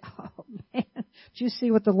news and we think, oh man, did you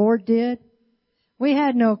see what the Lord did? We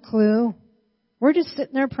had no clue. We're just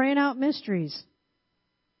sitting there praying out mysteries.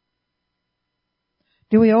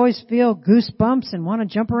 Do we always feel goosebumps and want to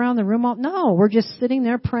jump around the room? No, we're just sitting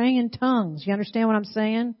there praying in tongues. You understand what I'm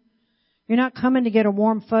saying? You're not coming to get a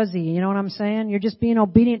warm fuzzy. You know what I'm saying? You're just being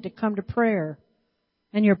obedient to come to prayer.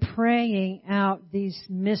 And you're praying out these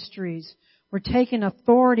mysteries. We're taking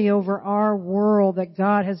authority over our world that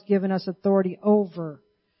God has given us authority over.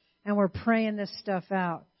 And we're praying this stuff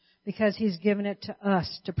out because He's given it to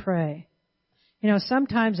us to pray.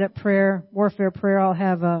 Sometimes at warfare prayer, I'll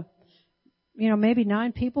have maybe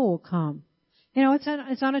 9 people will come.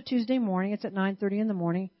 It's on a Tuesday morning. It's at 9:30 in the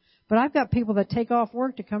morning. But I've got people that take off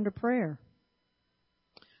work to come to prayer.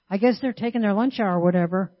 I guess they're taking their lunch hour or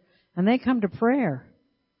whatever, and they come to prayer.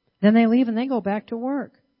 Then they leave and they go back to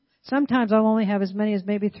work. Sometimes I'll only have as many as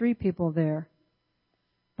maybe 3 people there.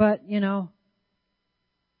 But, the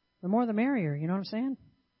more the merrier. You know what I'm saying?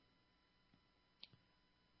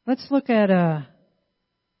 Let's look at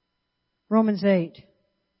Romans 8.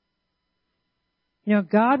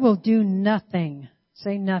 God will do nothing,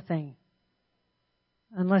 say nothing,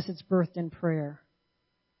 unless it's birthed in prayer.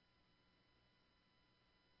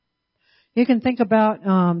 You can think about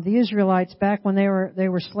the Israelites back when they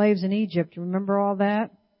were slaves in Egypt. Remember all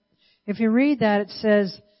that? If you read that, it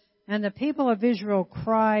says, and the people of Israel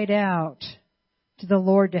cried out to the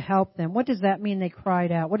Lord to help them. What does that mean, they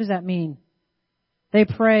cried out? What does that mean? They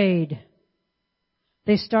prayed.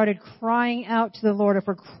 They started crying out to the Lord. If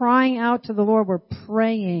we're crying out to the Lord, we're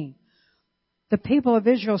praying. The people of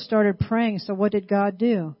Israel started praying, so what did God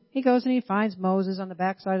do? He goes and He finds Moses on the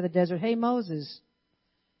backside of the desert. Hey, Moses,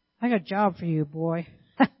 I got a job for you, boy.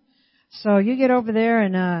 So you get over there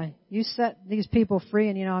and you set these people free.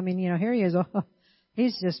 And, here he is.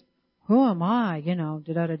 He's just, who am I?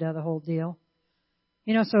 The whole deal.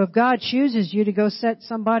 So if God chooses you to go set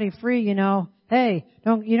somebody free, hey,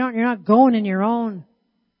 you're not going in your own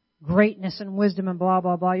greatness and wisdom and blah,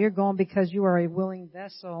 blah, blah. You're going because you are a willing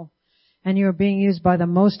vessel and you are being used by the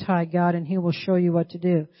Most High God, and He will show you what to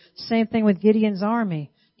do. Same thing with Gideon's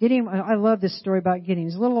army. Gideon, I love this story about Gideon.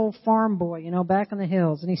 He's a little old farm boy, back in the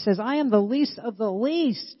hills. And he says, I am the least of the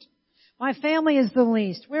least. My family is the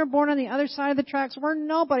least. We're born on the other side of the tracks. We're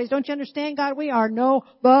nobodies. Don't you understand, God? We are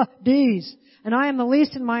nobodies. And I am the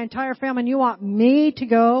least in my entire family. And you want me to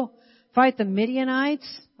go fight the Midianites?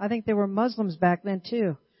 I think they were Muslims back then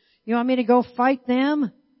too. You want me to go fight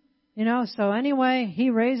them? So anyway,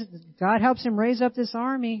 God helps him raise up this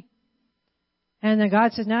army. And then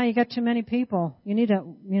God says, now you got too many people. You need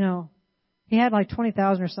to, he had like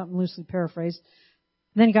 20,000 or something, loosely paraphrased.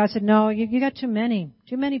 And then God said, no, you got too many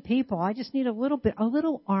people. I just need a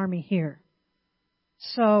little army here.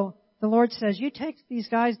 So the Lord says, you take these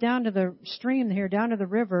guys down to the stream here, down to the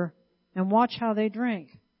river, and watch how they drink.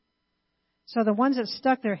 So the ones that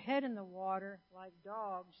stuck their head in the water, like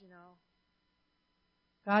dogs,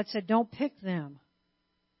 God said, don't pick them.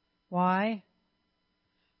 Why?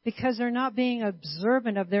 Because they're not being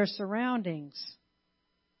observant of their surroundings.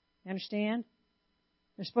 You understand?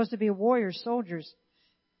 They're supposed to be warriors, soldiers.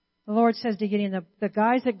 The Lord says to Gideon, the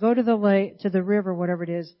guys that go to the lake, to the river, whatever it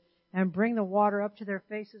is, and bring the water up to their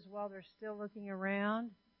faces while they're still looking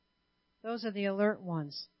around, those are the alert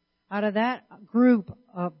ones. Out of that group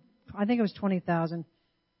of, I think it was 20,000,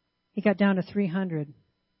 he got down to 300.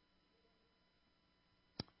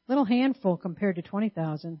 Little handful compared to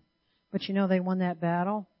 20,000. But they won that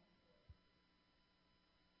battle.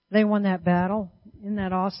 They won that battle. Isn't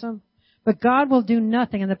that awesome? But God will do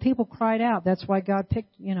nothing. And the people cried out. That's why God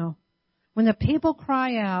picked, When the people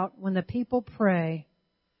cry out, when the people pray,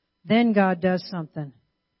 then God does something.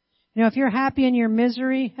 If you're happy in your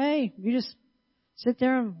misery, hey, you just sit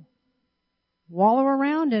there and wallow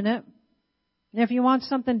around in it. And if you want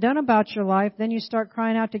something done about your life, then you start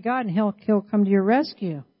crying out to God and He'll come to your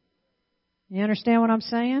rescue. You understand what I'm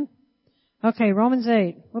saying? Okay, Romans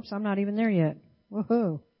 8. Whoops, I'm not even there yet.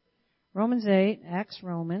 Woohoo. Romans 8,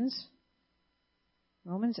 Romans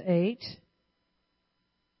 8.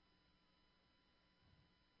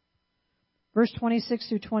 Verse 26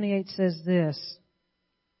 through 28 says this.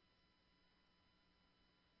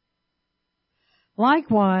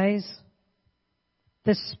 Likewise,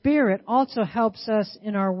 the Spirit also helps us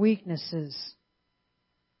in our weaknesses.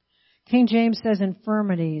 King James says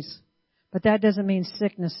infirmities, but that doesn't mean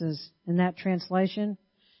sicknesses in that translation.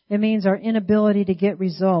 It means our inability to get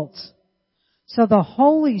results. So the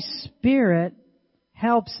Holy Spirit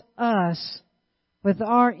helps us with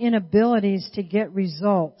our inabilities to get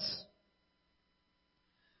results.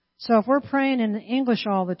 So if we're praying in English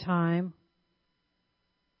all the time,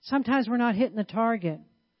 sometimes we're not hitting the target.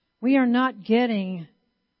 We are not getting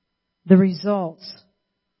the results.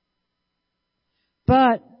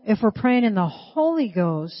 But if we're praying in the Holy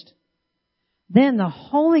Ghost, then the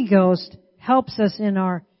Holy Ghost helps us in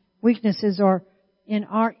our weaknesses or in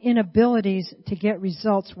our inabilities to get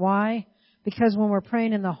results. Why? Because when we're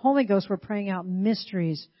praying in the Holy Ghost, we're praying out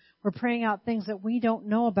mysteries. We're praying out things that we don't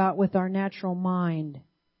know about with our natural mind.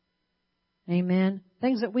 Amen.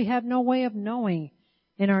 Things that we have no way of knowing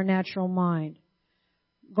in our natural mind.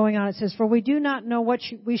 Going on, it says, for we do not know what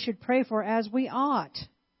we should pray for as we ought.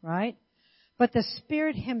 Right? But the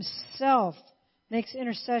Spirit Himself makes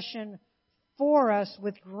intercession for us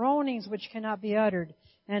with groanings which cannot be uttered.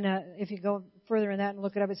 And if you go further in that and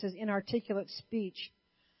look it up, it says inarticulate speech.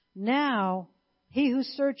 Now, He who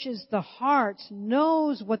searches the hearts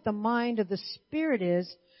knows what the mind of the Spirit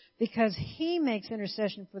is, because He makes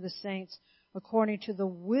intercession for the saints according to the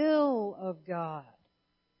will of God.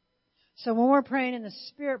 So when we're praying in the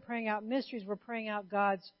Spirit, praying out mysteries, we're praying out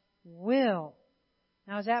God's will.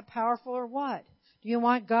 Now, is that powerful or what? Do you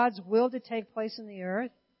want God's will to take place in the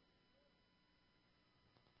earth?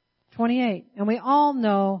 28. And we all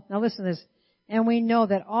know, now listen to this, and we know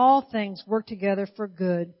that all things work together for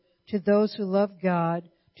good to those who love God,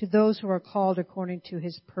 to those who are called according to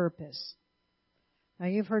His purpose. Now,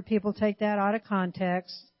 you've heard people take that out of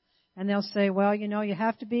context, and they'll say, well, you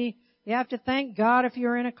have to thank God if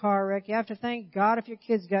you're in a car wreck. You have to thank God if your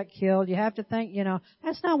kids got killed. You have to thank,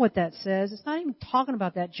 that's not what that says. It's not even talking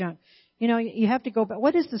about that junk. You have to go back.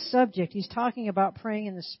 What is the subject? He's talking about praying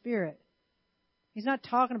in the Spirit. He's not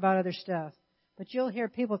talking about other stuff. But you'll hear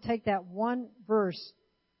people take that one verse.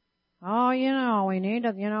 Oh, we need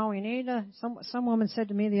to, some woman said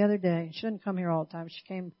to me the other day, she doesn't come here all the time.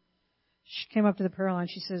 She came up to the prayer line.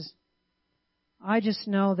 She says, I just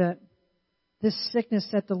know that this sickness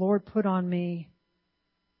that the Lord put on me,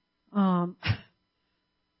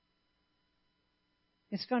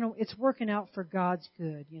 it's working out for God's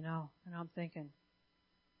good, And I'm thinking,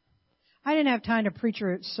 I didn't have time to preach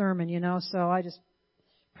her sermon, so I just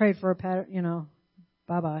prayed for a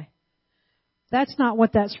bye-bye. That's not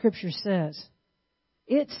what that scripture says.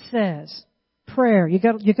 It says prayer. You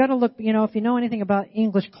got to look, if you know anything about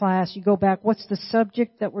English class, you go back, what's the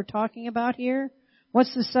subject that we're talking about here?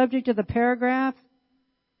 What's the subject of the paragraph?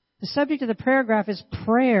 The subject of the paragraph is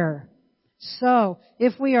prayer. So,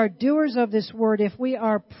 if we are doers of this word, if we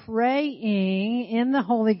are praying in the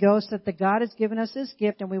Holy Ghost that the God has given us this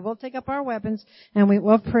gift, and we will take up our weapons, and we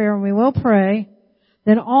will prayer, and we will pray,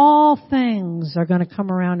 then all things are going to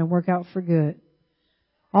come around and work out for good.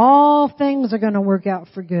 All things are going to work out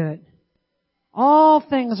for good. All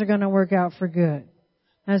things are going to work out for good.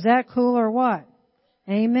 Now, is that cool or what?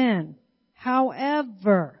 Amen.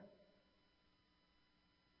 However,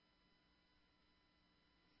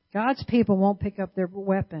 God's people won't pick up their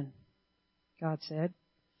weapon, God said.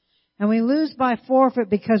 And we lose by forfeit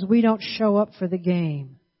because we don't show up for the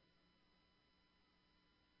game.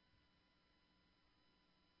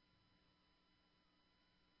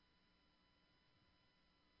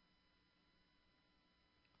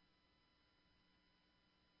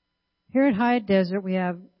 Here at Hyatt Desert, we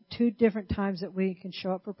have 2 different times that we can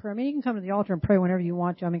show up for prayer. I mean, you can come to the altar and pray whenever you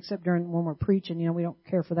want to. Except when we're preaching, we don't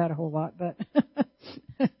care for that a whole lot. But,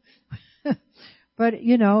 but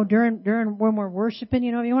during when we're worshiping,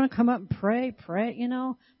 if you want to come up and pray.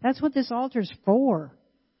 That's what this altar's for.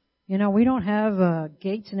 We don't have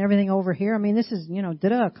gates and everything over here. I mean, this is,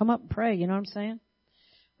 come up and pray. You know what I'm saying?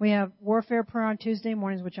 We have warfare prayer on Tuesday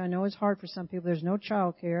mornings, which I know is hard for some people. There's no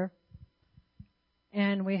child care.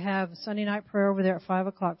 And we have Sunday night prayer over there at 5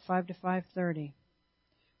 o'clock, 5 to 5:30.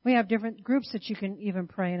 We have different groups that you can even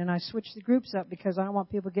pray in, and I switch the groups up because I don't want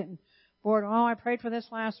people getting bored. Oh, I prayed for this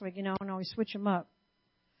last week. No, we switch them up.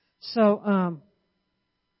 So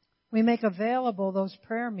we make available those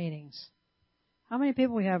prayer meetings. How many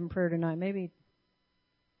people we have in prayer tonight? Maybe,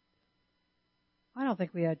 I don't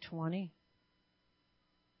think we had 20.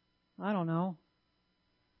 I don't know.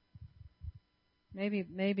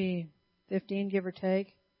 Maybe 15, give or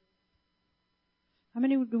take. How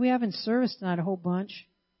many do we have in service tonight? A whole bunch.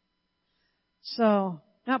 So,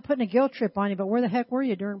 not putting a guilt trip on you, but where the heck were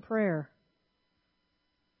you during prayer?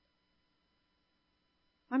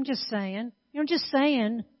 I'm just saying. Just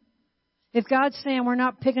saying. If God's saying we're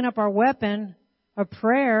not picking up our weapon of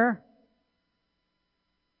prayer,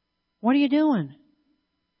 what are you doing?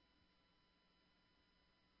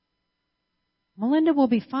 Melinda will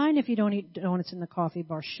be fine if you don't eat donuts in the coffee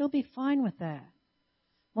bar. She'll be fine with that.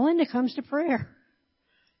 Melinda comes to prayer.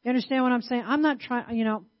 You understand what I'm saying? I'm not trying,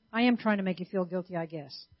 I am trying to make you feel guilty, I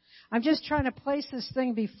guess. I'm just trying to place this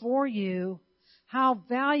thing before you, how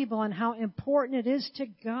valuable and how important it is to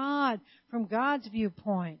God from God's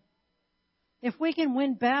viewpoint. If we can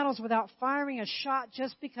win battles without firing a shot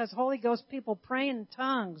just because Holy Ghost people pray in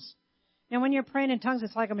tongues. And when you're praying in tongues,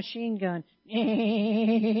 it's like a machine gun.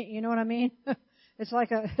 You know what I mean? It's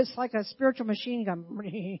like a spiritual machine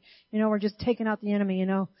gun. We're just taking out the enemy,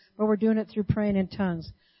 but we're doing it through praying in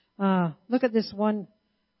tongues. Look at this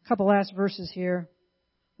couple last verses here.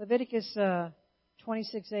 Leviticus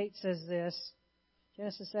 26:8 says this.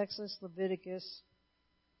 Genesis, Exodus, Leviticus.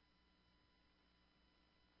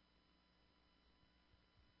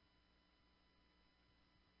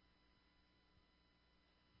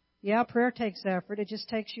 Yeah, prayer takes effort. It just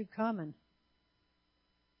takes you coming.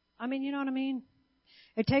 You know what I mean?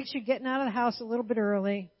 It takes you getting out of the house a little bit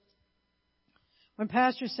early. When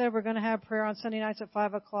Pastor said we're going to have prayer on Sunday nights at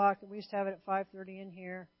 5 o'clock, we used to have it at 5:30 in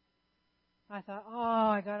here. I thought,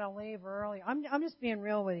 I got to leave early. I'm just being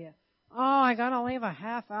real with you. I got to leave a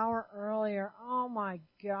half hour earlier. Oh, my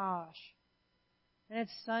gosh. And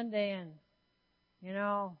it's Sunday and,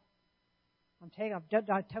 I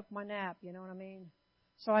took my nap, you know what I mean?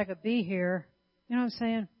 So I could be here. You know what I'm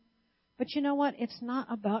saying? But you know what? It's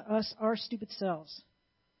not about us, our stupid selves.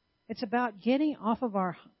 It's about getting off of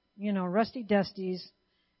our, rusty dusties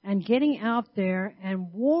and getting out there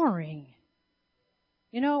and warring.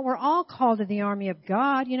 We're all called to the army of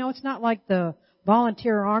God. It's not like the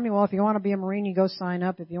volunteer army. Well, if you want to be a Marine, you go sign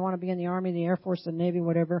up. If you want to be in the Army, the Air Force, the Navy,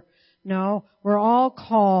 whatever. No, we're all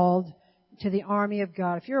called to the army of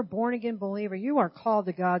God. If you're a born-again believer, you are called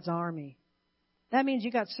to God's army. That means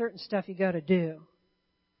you got certain stuff you got to do.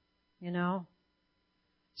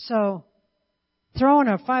 So, throwing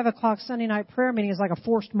a 5 o'clock Sunday night prayer meeting is like a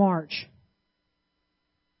forced march.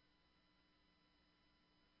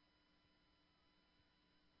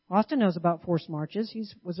 Austin knows about forced marches. He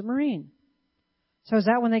was a Marine. So is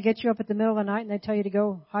that when they get you up at the middle of the night and they tell you to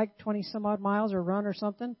go hike 20 some odd miles or run or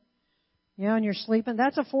something? And you're sleeping?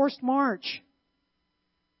 That's a forced march.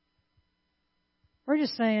 We're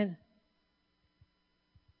just saying,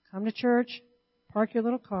 come to church, park your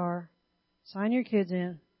little car, sign your kids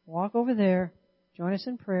in, walk over there, join us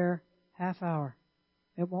in prayer, half hour.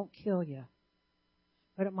 It won't kill you,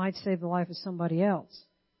 but it might save the life of somebody else.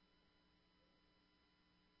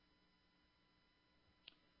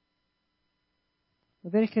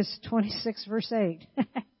 Leviticus 26, verse 8.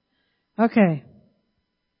 Okay.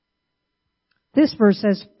 This verse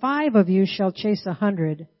says, 5 of you shall chase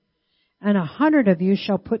 100, and 100 of you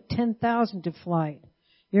shall put 10,000 to flight.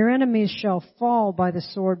 Your enemies shall fall by the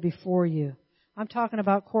sword before you. I'm talking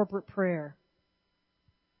about corporate prayer.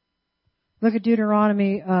 Look at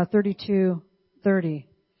Deuteronomy 32:30.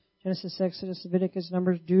 Genesis, Exodus, Leviticus,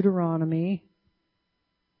 Numbers, Deuteronomy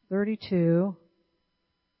 32:30.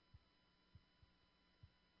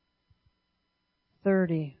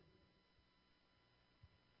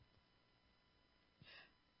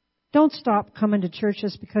 Don't stop coming to church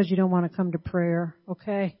just because you don't want to come to prayer,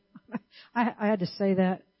 okay? I had to say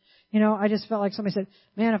that. I just felt like somebody said,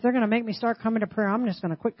 man, if they're going to make me start coming to prayer, I'm just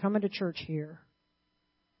going to quit coming to church here.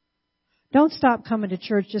 Don't stop coming to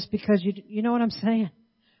church just because you know what I'm saying?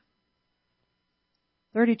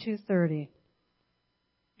 32:30.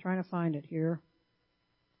 Trying to find it here.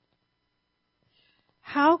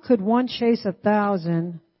 How could one chase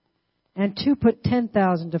 1,000 and 2 put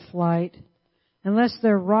 10,000 to flight unless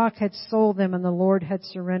their rock had sold them and the Lord had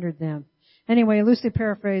surrendered them? Anyway, loosely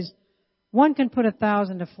paraphrased, 1 can put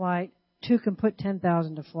 1,000 to flight, 2 can put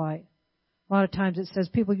 10,000 to flight. A lot of times it says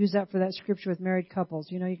people use that for that scripture with married couples.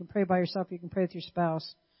 You can pray by yourself, you can pray with your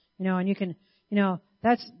spouse. And you can You know,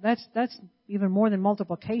 that's even more than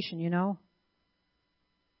multiplication, you know.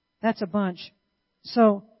 That's a bunch.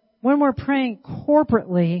 So when we're praying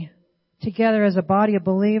corporately together as a body of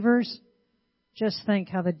believers, just think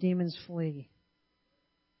how the demons flee.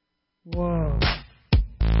 Whoa.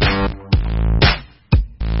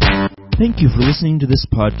 Thank you for listening to this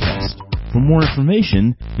podcast. For more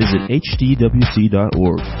information, visit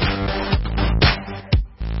hdwc.org.